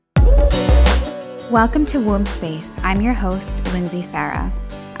Welcome to Womb Space. I'm your host, Lindsay Sarah.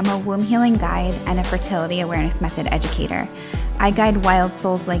 I'm a womb healing guide and a fertility awareness method educator. I guide wild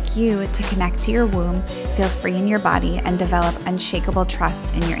souls like you to connect to your womb, feel free in your body, and develop unshakable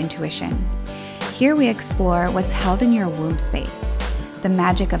trust in your intuition. Here we explore what's held in your womb space, the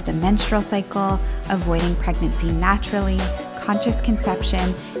magic of the menstrual cycle, avoiding pregnancy naturally, conscious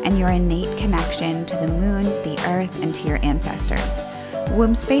conception, and your innate connection to the moon, the earth, and to your ancestors.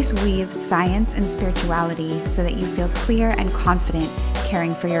 Womb Space weaves science and spirituality so that you feel clear and confident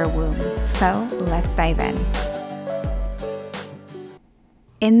caring for your womb. So let's dive in.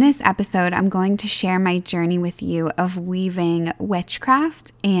 In this episode, I'm going to share my journey with you of weaving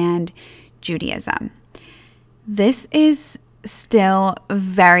witchcraft and Judaism. This is still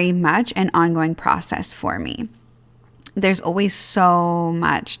very much an ongoing process for me. There's always so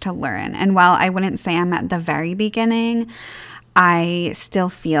much to learn. And while I wouldn't say I'm at the very beginning, I still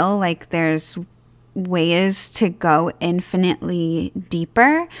feel like there's ways to go infinitely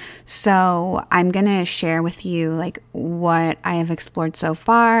deeper. So I'm going to share with you like what I have explored so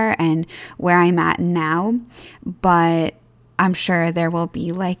far and where I'm at now. But I'm sure there will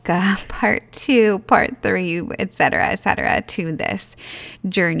be like a part 2, part 3, etc., to this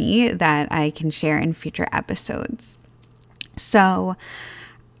journey that I can share in future episodes. So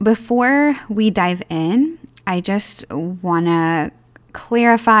before we dive in, I just want to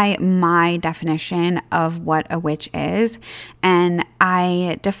clarify my definition of what a witch is. And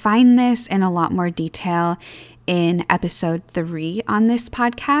I define this in a lot more detail in episode 3 on this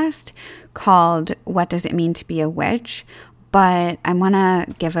podcast called What Does It Mean to Be a Witch? But I want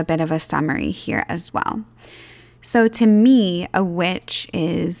to give a bit of a summary here as well. So to me, a witch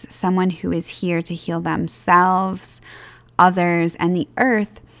is someone who is here to heal themselves, others, and the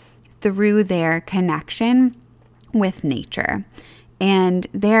earth through their connection with nature. And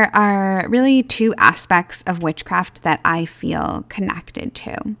there are really 2 aspects of witchcraft that I feel connected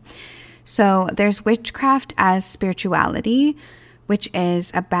to. So there's witchcraft as spirituality, which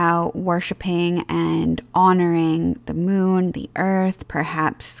is about worshiping and honoring the moon, the earth,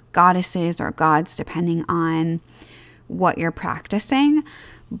 perhaps goddesses or gods, depending on what you're practicing.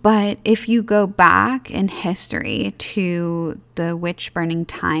 But if you go back in history to the witch burning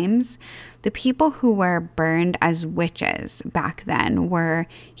times, the people who were burned as witches back then were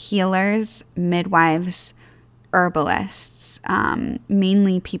healers, midwives, herbalists,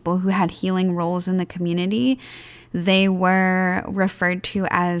 mainly people who had healing roles in the community. They were referred to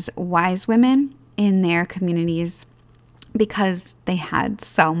as wise women in their communities because they had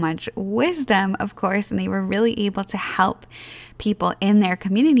so much wisdom, of course, and they were really able to help people in their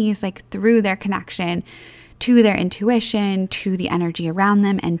communities, like through their connection to their intuition, to the energy around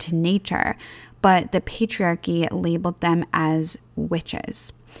them, and to nature. But the patriarchy labeled them as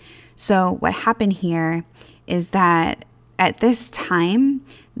witches. So what happened here is that at this time,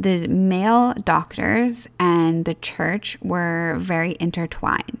 the male doctors and the church were very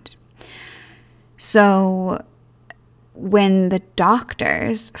intertwined. So when the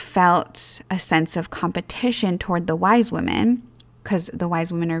doctors felt a sense of competition toward the wise women, because the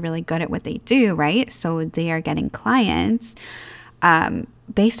wise women are really good at what they do, right? So they are getting clients.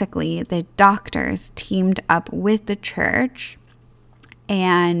 Basically, the doctors teamed up with the church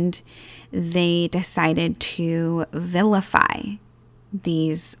and they decided to vilify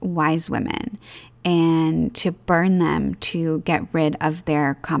these wise women and to burn them to get rid of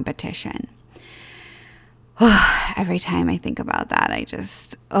their competition. Every time I think about that, it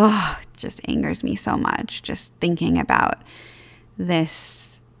just angers me so much just thinking about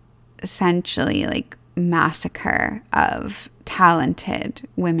this essentially like massacre of talented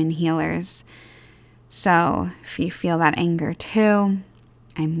women healers. So if you feel that anger too,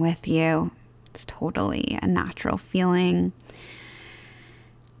 I'm with you. It's totally a natural feeling.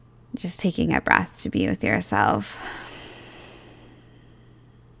 Just taking a breath to be with yourself.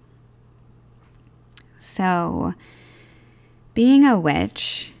 So being a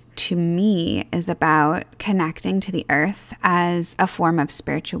witch to me is about connecting to the earth as a form of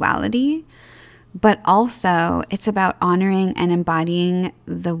spirituality, but also it's about honoring and embodying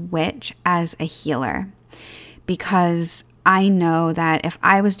the witch as a healer. Because I know that if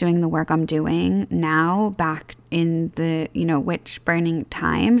I was doing the work I'm doing now back in the, witch burning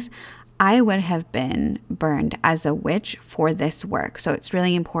times, I would have been burned as a witch for this work. So it's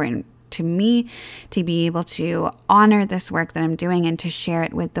really important to me to be able to honor this work that I'm doing and to share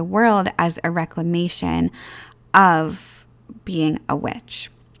it with the world as a reclamation of being a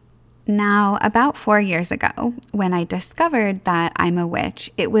witch. Now, about 4 years ago, when I discovered that I'm a witch,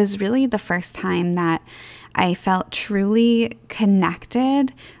 it was really the first time that I felt truly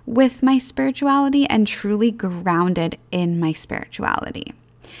connected with my spirituality and truly grounded in my spirituality.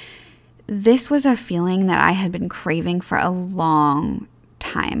 This was a feeling that I had been craving for a long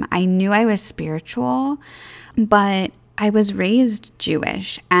time. I knew I was spiritual, but I was raised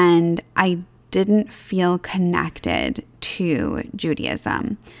Jewish and I didn't feel connected to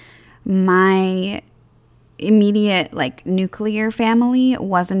Judaism. My immediate nuclear family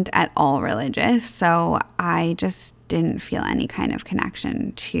wasn't at all religious, so I just didn't feel any kind of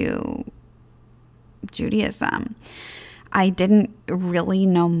connection to Judaism. I didn't really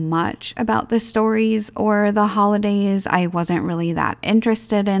know much about the stories or the holidays. I wasn't really that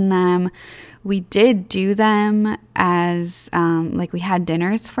interested in them. We did do them as, we had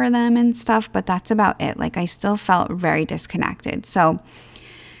dinners for them and stuff, but that's about it. I still felt very disconnected. So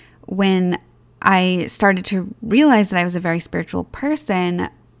when I started to realize that I was a very spiritual person,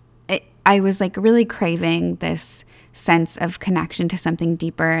 I was really craving this sense of connection to something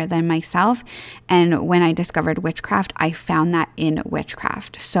deeper than myself. And when I discovered witchcraft, I found that in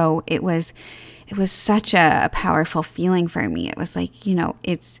witchcraft. So it was such a powerful feeling for me. It was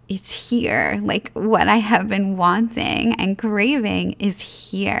it's here. What I have been wanting and craving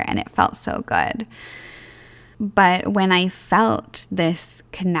is here, and it felt so good. But when I felt this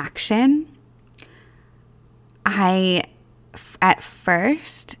connection, I at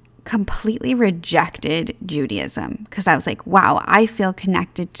first completely rejected Judaism because I was wow, I feel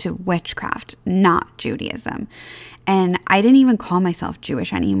connected to witchcraft, not Judaism. And I didn't even call myself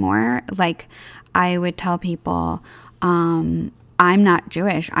Jewish anymore. I would tell people, I'm not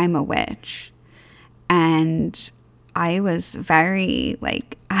Jewish, I'm a witch. And I was very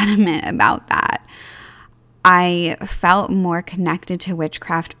adamant about that. I felt more connected to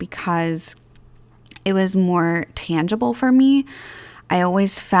witchcraft because it was more tangible for me. I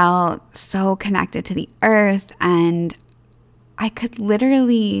always felt so connected to the earth, and I could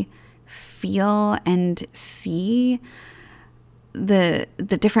literally feel and see the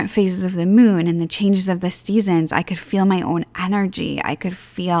different phases of the moon and the changes of the seasons. I could feel my own energy. I could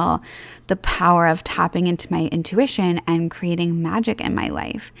feel the power of tapping into my intuition and creating magic in my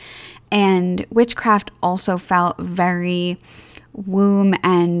life. And witchcraft also felt very womb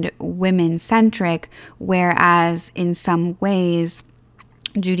and women centric, whereas in some ways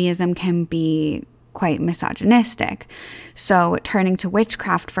Judaism can be quite misogynistic. So turning to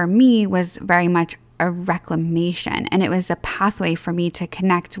witchcraft for me was very much a reclamation, and it was a pathway for me to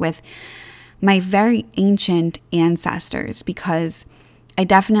connect with my very ancient ancestors, because I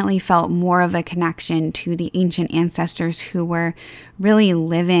definitely felt more of a connection to the ancient ancestors who were really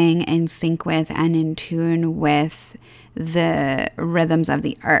living in sync with and in tune with the rhythms of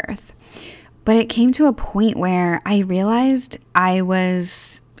the earth. But it came to a point where I realized I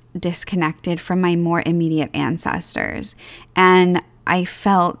was disconnected from my more immediate ancestors, and I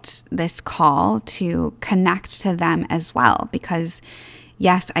felt this call to connect to them as well, because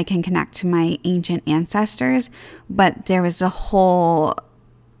yes, I can connect to my ancient ancestors, but there was a whole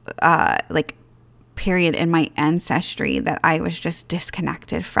period in my ancestry that I was just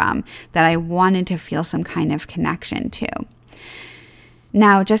disconnected from, that I wanted to feel some kind of connection to.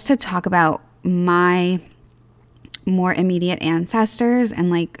 Now, just to talk about my more immediate ancestors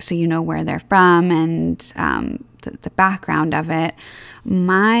and so you know where they're from and the background of it,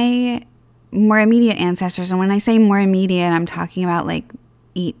 my more immediate ancestors, and when I say more immediate, I'm talking about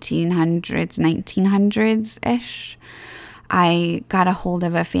 1800s, 1900s-ish. I got a hold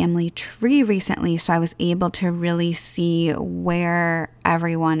of a family tree recently, so I was able to really see where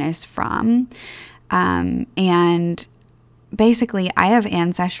everyone is from. And basically, I have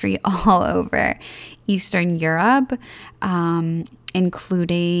ancestry all over Eastern Europe,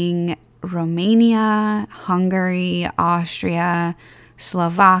 including Romania, Hungary, Austria,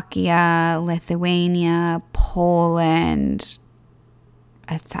 Slovakia, Lithuania, Poland,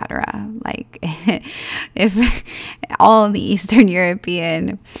 etc. If all of the Eastern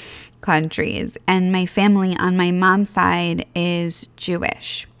European countries. And my family on my mom's side is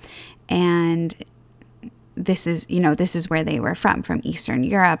Jewish. And this is where they were from Eastern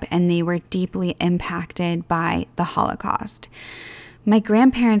Europe, and they were deeply impacted by the Holocaust. My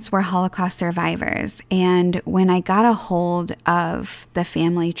grandparents were Holocaust survivors, and when I got a hold of the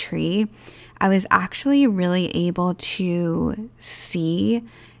family tree, I was actually really able to see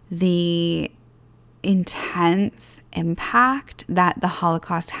the intense impact that the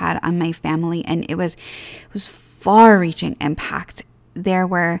Holocaust had on my family, and it was far-reaching impact. There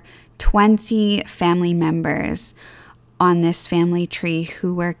were 20 family members, on this family tree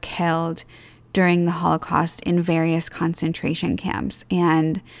who were killed during the Holocaust in various concentration camps.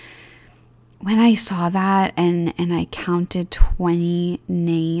 And when I saw that and I counted 20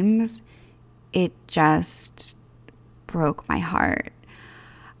 names, it just broke my heart.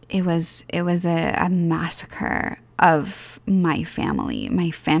 It was a massacre of my family.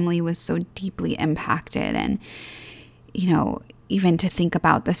 My family was so deeply impacted, and even to think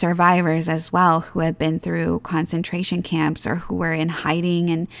about the survivors as well who had been through concentration camps or who were in hiding,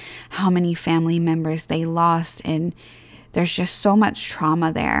 and how many family members they lost. And there's just so much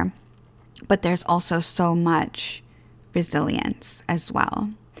trauma there, but there's also so much resilience as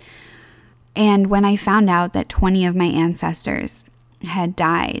well. And when I found out that 20 of my ancestors had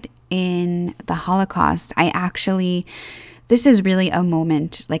died in the Holocaust, this is really a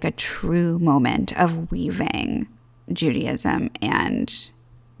moment, like a true moment of weaving Judaism and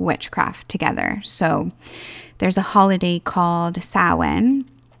witchcraft together. So there's a holiday called Samhain,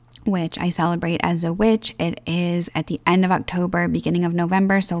 which I celebrate as a witch. It is at the end of October, beginning of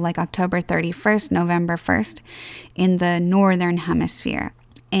November, so like October 31st, November 1st in the Northern Hemisphere.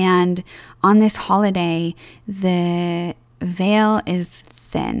 And on this holiday, the veil is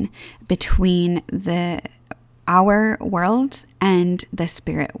thin between our world and the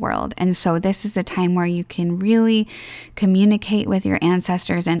spirit world. And so this is a time where you can really communicate with your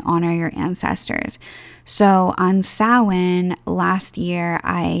ancestors and honor your ancestors. So on Samhain last year,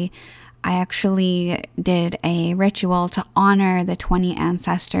 I actually did a ritual to honor the 20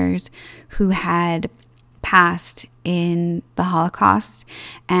 ancestors who had passed in the Holocaust.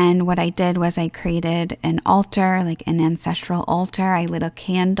 And what I did was I created an altar, like an ancestral altar. I lit a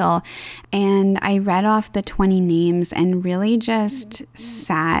candle and I read off the 20 names and really just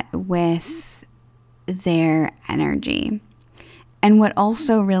sat with their energy. And what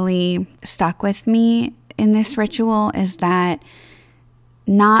also really stuck with me in this ritual is that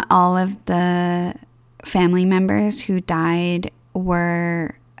not all of the family members who died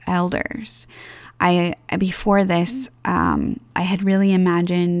were elders. Before this, I had really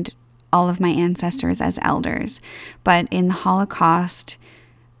imagined all of my ancestors as elders. But in the Holocaust,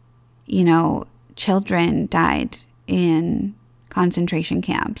 children died in concentration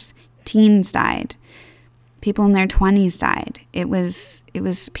camps. Teens died. People in their 20s died. It was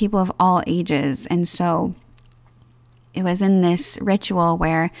people of all ages. And so it was in this ritual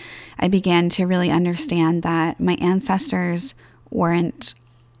where I began to really understand that my ancestors weren't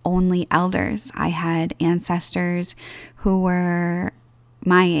only elders. I had ancestors who were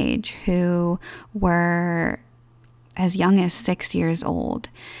my age, who were as young as 6 years old.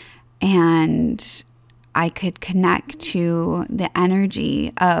 And I could connect to the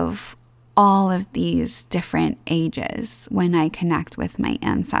energy of all of these different ages when I connect with my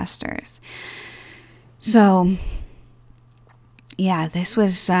ancestors. So, yeah, this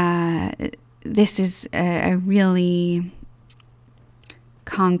is a really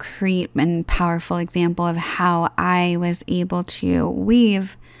concrete and powerful example of how I was able to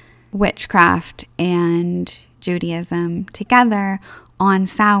weave witchcraft and Judaism together on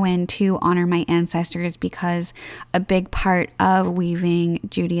Samhain to honor my ancestors, because a big part of weaving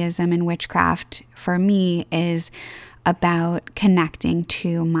Judaism and witchcraft for me is about connecting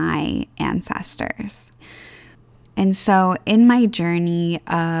to my ancestors. And so in my journey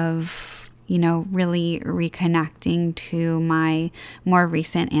of really reconnecting to my more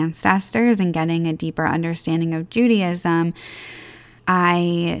recent ancestors and getting a deeper understanding of Judaism,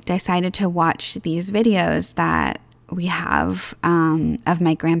 I decided to watch these videos that we have of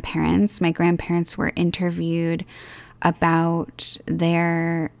my grandparents. My grandparents were interviewed about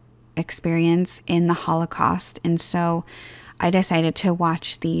their experience in the Holocaust. And so I decided to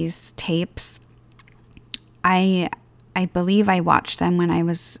watch these tapes. I believe I watched them when I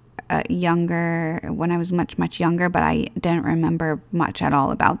was much younger, but I didn't remember much at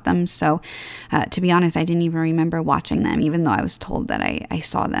all about them. So to be honest, I didn't even remember watching them, even though I was told that I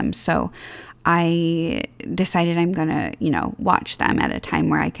saw them. So I decided I'm going to, watch them at a time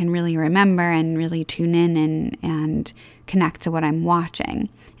where I can really remember and really tune in and connect to what I'm watching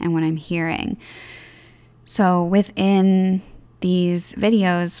and what I'm hearing. So within these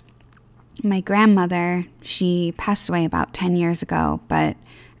videos, my grandmother, she passed away about 10 years ago, but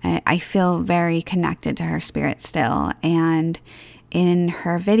I feel very connected to her spirit still. And in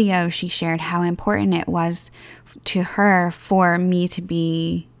her video, she shared how important it was to her for me to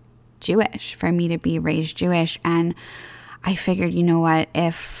be Jewish, for me to be raised Jewish. And I figured,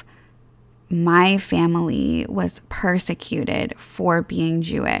 if my family was persecuted for being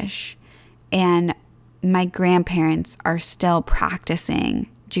Jewish and my grandparents are still practicing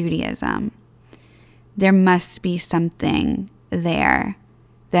Judaism, there must be something there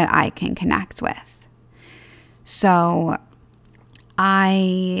that I can connect with. So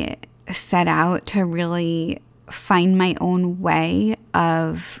I set out to really find my own way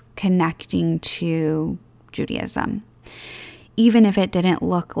of connecting to Judaism, even if it didn't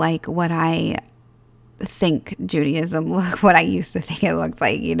look like what I think Judaism what I used to think it looks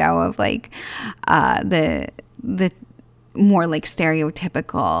like, of like the more like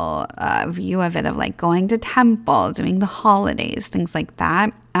stereotypical view of it, of like going to temple, doing the holidays, things like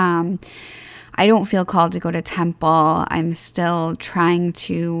that. I don't feel called to go to temple. I'm still trying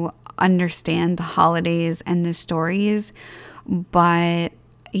to understand the holidays and the stories, but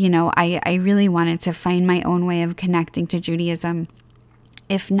I really wanted to find my own way of connecting to Judaism,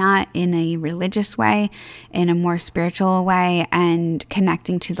 if not in a religious way, in a more spiritual way, and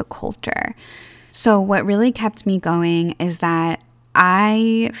connecting to the culture. So what really kept me going is that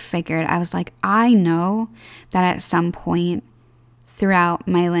I was like, I know that at some point throughout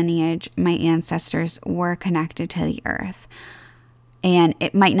my lineage, my ancestors were connected to the earth. And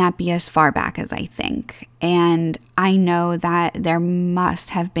it might not be as far back as I think. And I know that there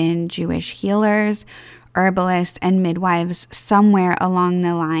must have been Jewish healers, herbalists, and midwives somewhere along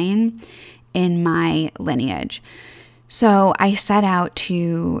the line in my lineage. So I set out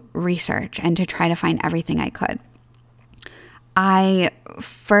to research and to try to find everything I could. I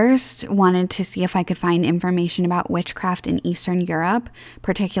first wanted to see if I could find information about witchcraft in Eastern Europe,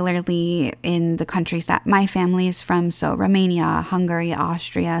 particularly in the countries that my family is from, so Romania, Hungary,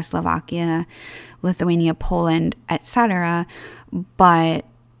 Austria, Slovakia, Lithuania, Poland, etc. But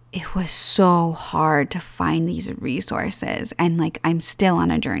it was so hard to find these resources, and I'm still on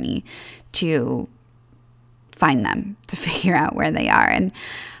a journey to find them, to figure out where they are. And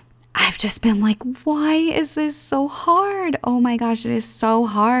I've just been like, why is this so hard? Oh my gosh, it is so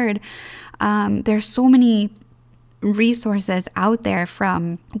hard. There's so many resources out there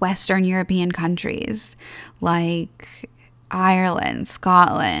from Western European countries like Ireland,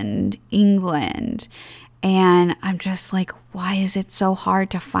 Scotland, England. And I'm just like, why is it so hard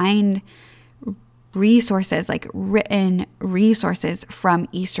to find resources, like written resources from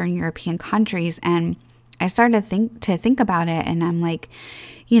Eastern European countries? And I started to think about it, and I'm like,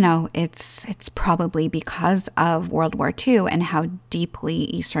 it's probably because of World War II and how deeply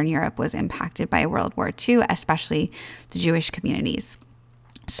Eastern Europe was impacted by World War II, especially the Jewish communities.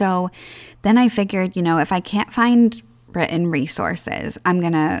 So then I figured, if I can't find written resources, I'm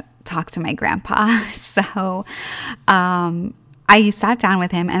going to talk to my grandpa. So I sat down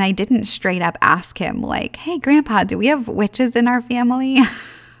with him, and I didn't straight up ask him like, hey, Grandpa, do we have witches in our family?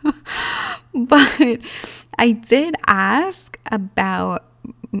 But I did ask about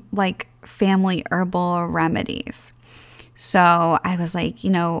family herbal remedies. So I was like,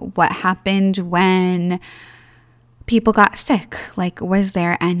 what happened when people got sick? Was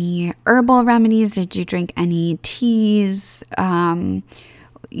there any herbal remedies? Did you drink any teas? Were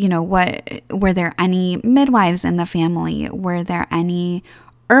there any midwives in the family? Were there any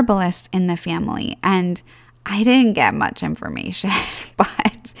herbalists in the family? And I didn't get much information,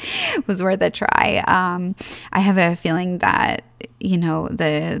 but it was worth a try. I have a feeling that,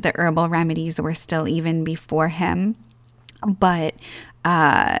 the herbal remedies were still even before him. But,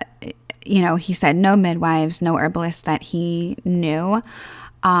 he said no midwives, no herbalists that he knew.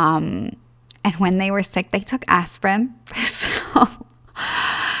 And when they were sick, they took aspirin. So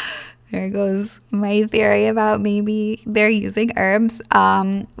there goes my theory about maybe they're using herbs.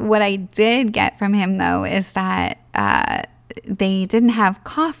 What I did get from him, though, is that they didn't have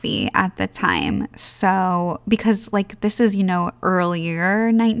coffee at the time. So because this is,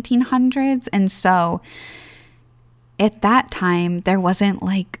 earlier 1900s. And so at that time, there wasn't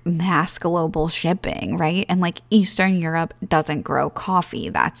mass global shipping, right? And Eastern Europe doesn't grow coffee.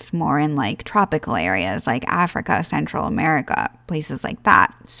 That's more in tropical areas like Africa, Central America, places like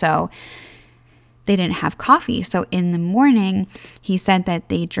that. So they didn't have coffee. So in the morning, he said that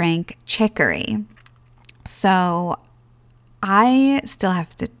they drank chicory. So I still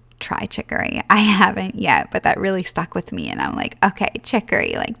have to try chicory. I haven't yet, but that really stuck with me. And I'm like, okay,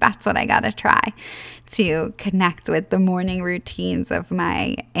 chicory, that's what I got to try to connect with the morning routines of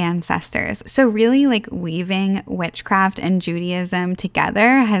my ancestors. So really weaving witchcraft and Judaism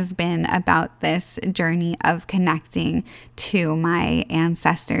together has been about this journey of connecting to my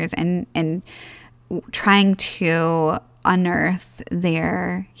ancestors and trying to unearth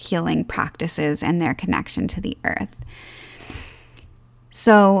their healing practices and their connection to the earth.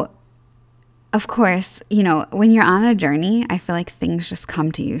 So of course, when you're on a journey, I feel like things just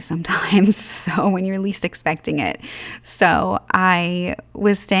come to you sometimes. So when you're least expecting it. So I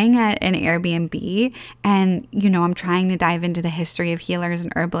was staying at an Airbnb and, I'm trying to dive into the history of healers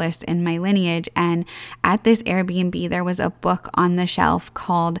and herbalists in my lineage. And at this Airbnb, there was a book on the shelf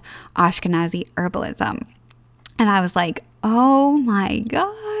called Ashkenazi Herbalism. And I was like, oh my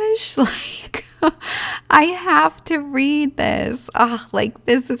gosh, I have to read this. Oh,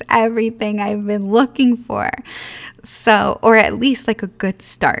 this is everything I've been looking for. So, or at least a good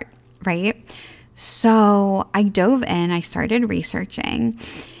start, right? So I dove in, I started researching,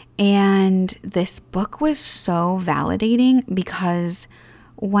 and this book was so validating because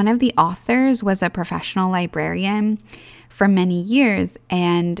one of the authors was a professional librarian for many years,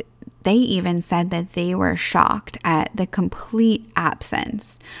 and they even said that they were shocked at the complete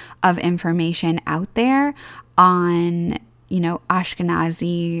absence of information out there on,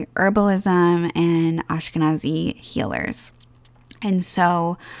 Ashkenazi herbalism and Ashkenazi healers. And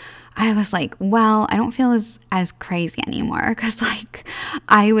so I was like, well, I don't feel as crazy anymore because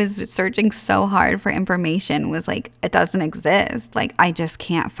I was searching so hard for information, was like, it doesn't exist. I just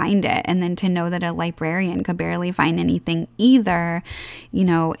can't find it. And then to know that a librarian could barely find anything either,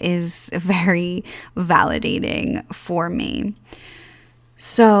 is very validating for me.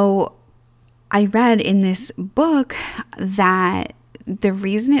 So I read in this book that the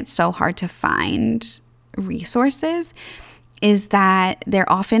reason it's so hard to find resources is that they're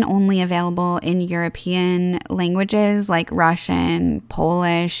often only available in European languages like Russian,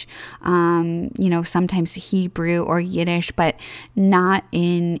 Polish, sometimes Hebrew or Yiddish, but not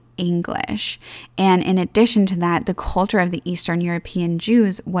in English. And in addition to that, the culture of the Eastern European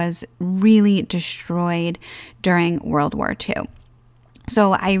Jews was really destroyed during World War II.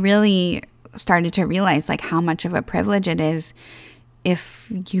 So I really started to realize how much of a privilege it is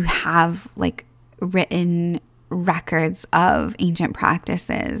if you have written records of ancient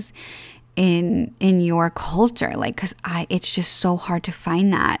practices in your culture, because it's just so hard to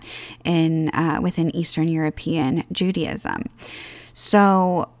find that within Eastern European Judaism.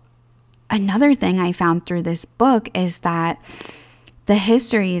 So another thing I found through this book is that the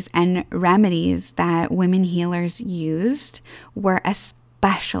histories and remedies that women healers used were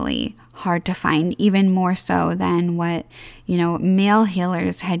especially hard to find, even more so than what male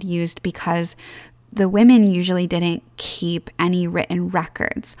healers had used, because the women usually didn't keep any written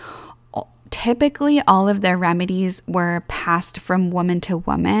records. Typically, all of their remedies were passed from woman to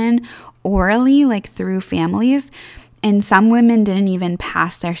woman orally, through families. And some women didn't even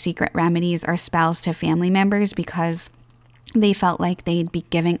pass their secret remedies or spells to family members because they felt like they'd be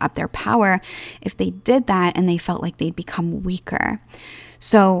giving up their power if they did that, and they felt like they'd become weaker.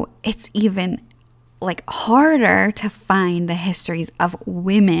 So it's even harder to find the histories of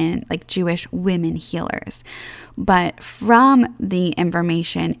women, Jewish women healers. But from the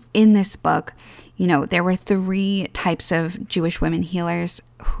information in this book, there were 3 types of Jewish women healers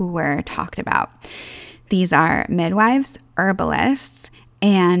who were talked about. These are midwives, herbalists,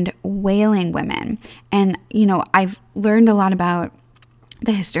 and wailing women. And, I've learned a lot about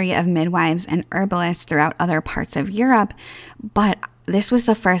the history of midwives and herbalists throughout other parts of Europe, but this was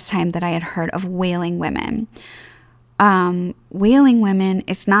the first time that I had heard of wailing women. Wailing women,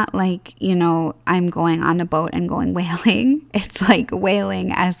 it's not I'm going on a boat and going wailing. It's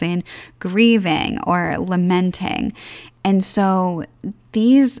wailing as in grieving or lamenting. And so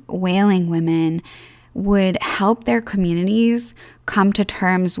these wailing women would help their communities come to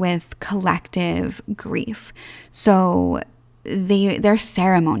terms with collective grief. So they're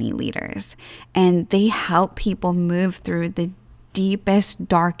ceremony leaders, and they help people move through the deepest,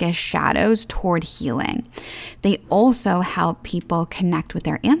 darkest shadows toward healing. They also help people connect with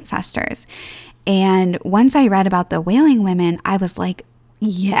their ancestors. And once I read about the wailing women, I was like,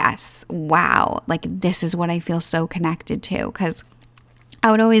 yes, wow, this is what I feel so connected to. Because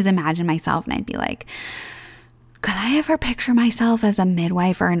I would always imagine myself and I'd be like, could I ever picture myself as a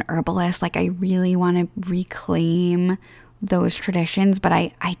midwife or an herbalist? I really want to reclaim those traditions, but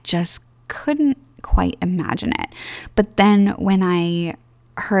I just couldn't quite imagine it. But then when I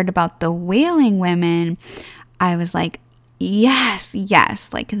heard about the wailing women, I was like, yes,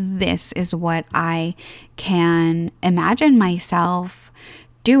 this is what I can imagine myself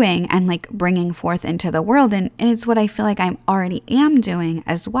doing and bringing forth into the world. And it's what I feel like I already am doing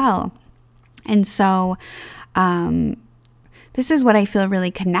as well. And so this is what I feel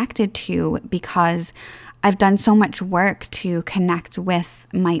really connected to, because I've done so much work to connect with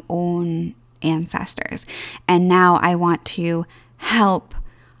my own ancestors. And now I want to help,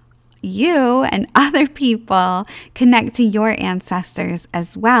 you and other people connect to your ancestors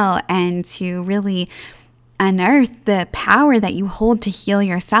as well, and to really unearth the power that you hold to heal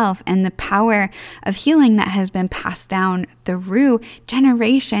yourself, and the power of healing that has been passed down through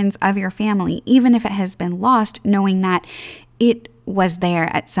generations of your family, even if it has been lost, knowing that it was there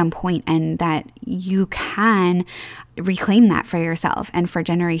at some point and that you can reclaim that for yourself and for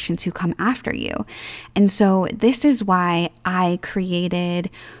generations who come after you. And so this is why I created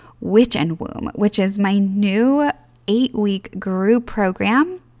Witch and Womb, which is my new 8-week group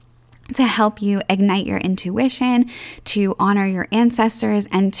program to help you ignite your intuition, to honor your ancestors,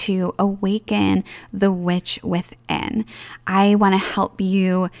 and to awaken the witch within. I want to help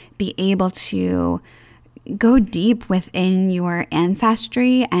you be able to go deep within your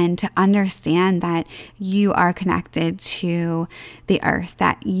ancestry and to understand that you are connected to the earth,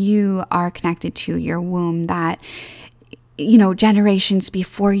 that you are connected to your womb, that generations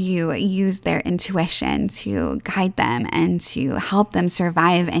before you use their intuition to guide them and to help them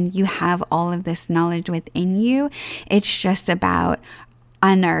survive, and you have all of this knowledge within you. It's just about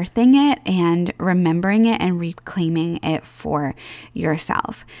unearthing it and remembering it and reclaiming it for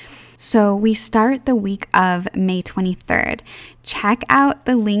yourself. So we start the week of May 23rd. Check out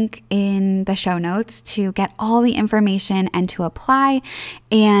the link in the show notes to get all the information and to apply.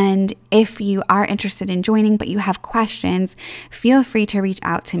 And if you are interested in joining but you have questions, feel free to reach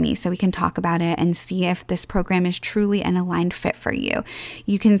out to me so we can talk about it and see if this program is truly an aligned fit for you.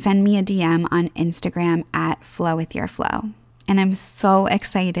 You can send me a DM on Instagram at flowwithyourflow. And I'm so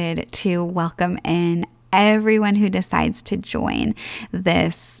excited to welcome in everyone who decides to join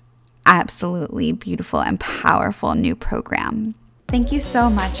this absolutely beautiful and powerful new program. Thank you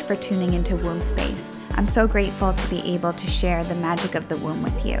so much for tuning into Womb Space. I'm so grateful to be able to share the magic of the womb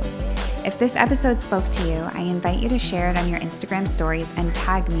with you. If this episode spoke to you, I invite you to share it on your Instagram stories and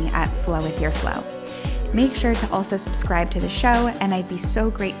tag me at flowwithyourflow. Make sure to also subscribe to the show, and I'd be so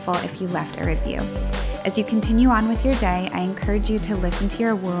grateful if you left a review. As you continue on with your day, I encourage you to listen to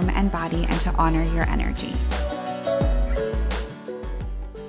your womb and body and to honor your energy.